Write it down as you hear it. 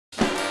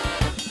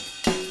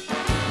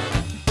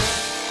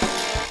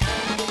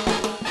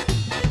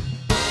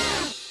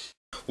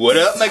What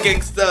up, my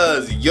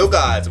gangsters? Yo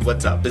guys,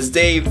 what's up? It's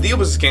Dave,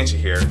 the Cancer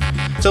here.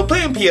 So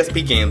playing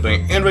PSP games on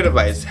your Android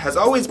device has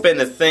always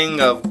been a thing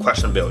of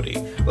questionability.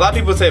 A lot of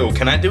people say, well,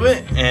 can I do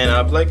it? And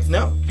I'm like,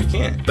 no, you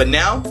can't. But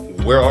now,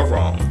 we're all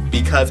wrong.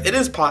 Because it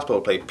is possible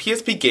to play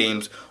PSP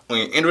games on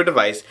your Android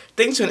device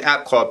thanks to an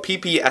app called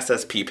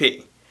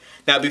PPSSPP.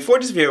 Now, before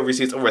this video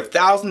receives over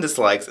 1,000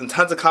 dislikes and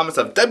tons of comments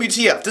of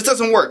WTF, this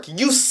doesn't work,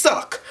 you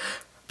suck!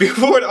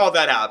 Before all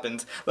that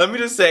happens, let me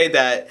just say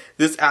that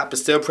this app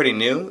is still pretty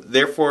new,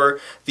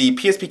 therefore the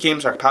PSP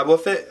games that are compatible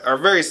with it are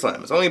very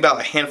slim. It's only about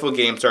a handful of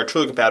games that are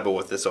truly compatible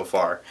with it so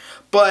far.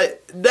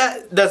 But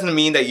that doesn't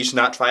mean that you should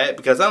not try it,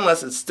 because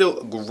nonetheless it's still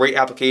a great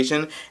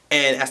application,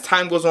 and as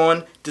time goes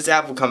on, this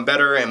app will become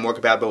better and more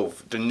compatible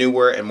with the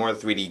newer and more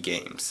 3D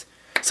games.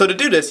 So to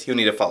do this, you'll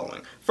need the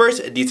following.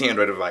 First, a decent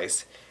Android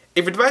device.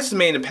 If your device was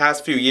made in the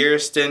past few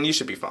years, then you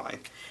should be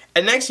fine.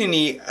 And next you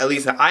need at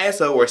least an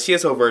ISO or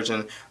CSO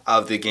version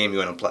of the game you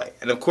want to play.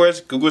 And of course,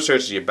 Google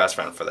search is your best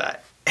friend for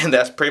that. And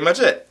that's pretty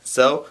much it.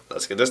 So,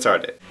 let's get this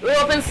started.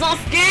 Open source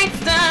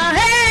gangsta,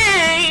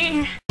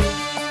 hey!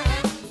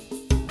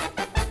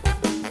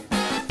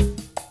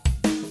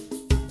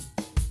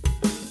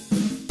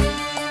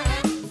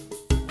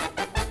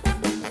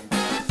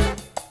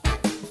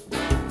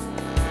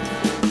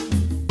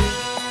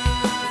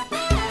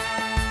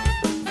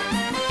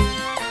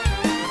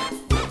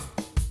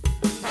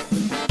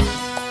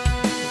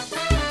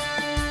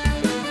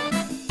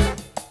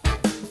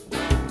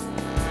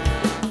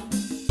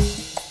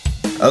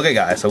 Okay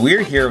guys, so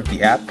we're here with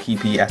the app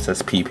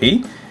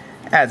PPSSPP.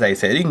 As I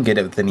said, you can get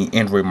it within the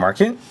Android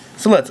market.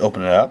 So let's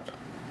open it up.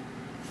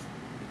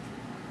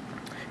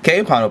 Okay,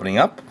 upon opening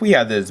up, we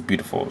have this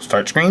beautiful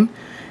start screen.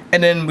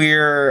 And then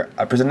we're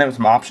presented with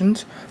some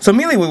options. So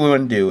immediately what we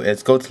want to do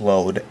is go to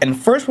load. And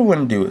first what we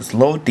want to do is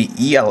load the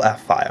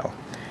ELF file.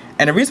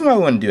 And the reason why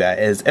we want to do that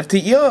is if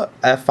the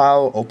ELF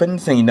file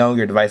opens, then you know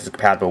your device is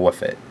compatible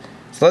with it.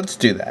 So let's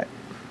do that.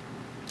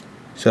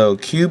 So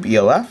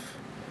cube.elf,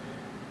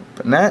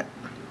 open that.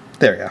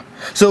 There we go.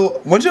 So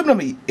once you open up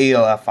the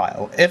ELF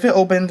file, if it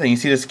opens and you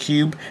see this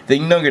cube, then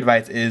you know your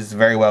device is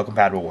very well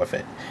compatible with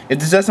it. If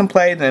this doesn't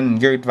play, then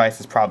your device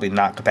is probably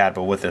not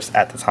compatible with this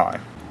at the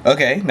time.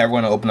 Okay, now we're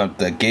going to open up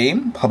the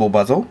game, Hubble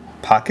Puzzle,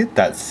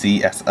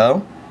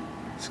 Pocket.cso.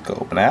 Let's go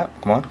open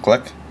that. Come on,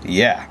 click.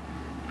 Yeah.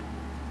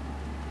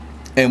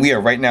 And we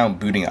are right now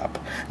booting up.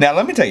 Now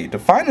let me tell you, to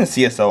find the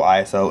CSO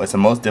ISO is the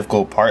most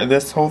difficult part of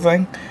this whole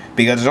thing,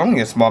 because there's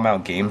only a small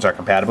amount of games that are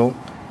compatible,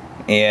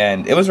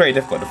 and it was very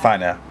difficult to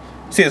find a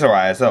CSO or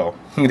ISO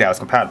that was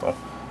compatible.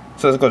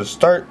 So let's go to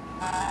start.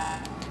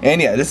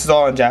 And yeah, this is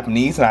all in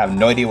Japanese and I have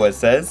no idea what it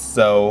says,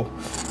 so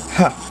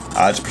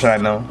I'll just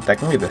pretend I know that I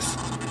can read this.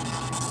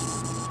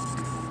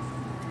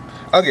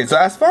 Okay, so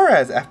as far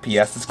as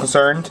FPS is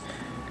concerned,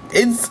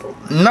 it's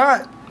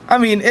not, I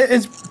mean,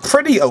 it's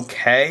pretty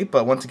okay,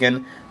 but once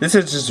again, this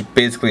is just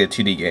basically a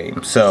 2D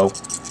game, so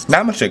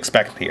not much to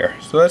expect here.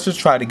 So let's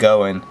just try to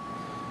go and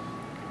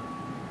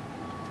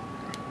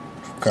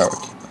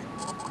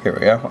here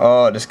we go.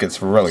 Oh, this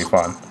gets really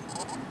fun.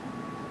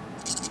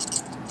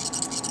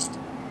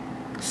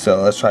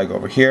 So let's try to go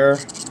over here.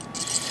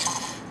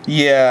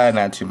 Yeah,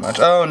 not too much.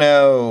 Oh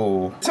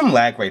no, some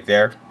lag right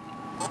there,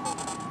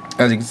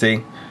 as you can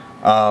see.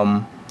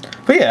 But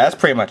yeah, that's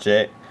pretty much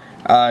it.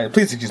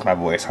 Please excuse my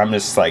voice. I'm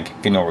just like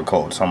getting over a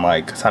cold, so I'm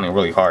like sounding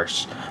really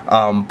harsh.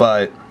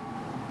 But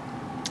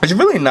it's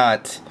really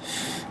not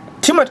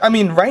too much. I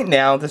mean, right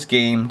now this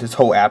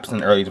whole app's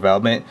in early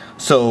development,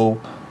 so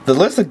the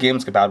list of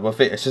games compatible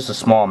with it is just a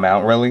small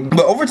amount, really.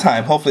 But over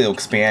time, hopefully it'll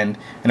expand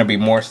and there'll be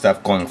more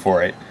stuff going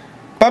for it.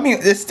 But I mean,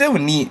 it's still a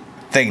neat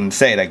thing to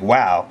say, like,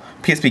 wow,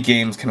 PSP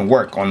games can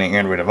work on an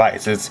Android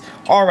device. It's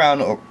all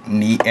around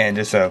neat and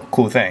just a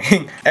cool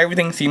thing.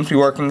 Everything seems to be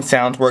working,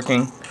 sounds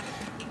working,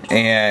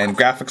 and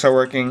graphics are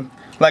working.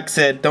 Like I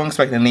said, don't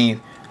expect any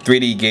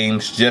 3D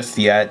games just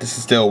yet. This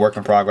is still a work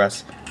in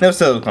progress. And it's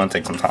still going to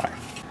take some time.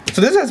 So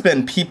this has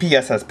been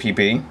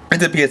PPSSPP.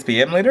 It's a PSP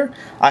emulator.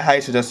 I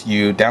highly suggest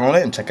you download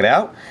it and check it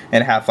out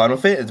and have fun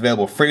with it. It's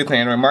available free with the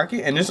Android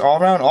market and just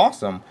all around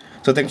awesome.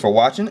 So thanks for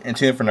watching and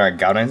tune in for another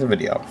guidance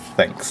video.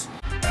 Thanks.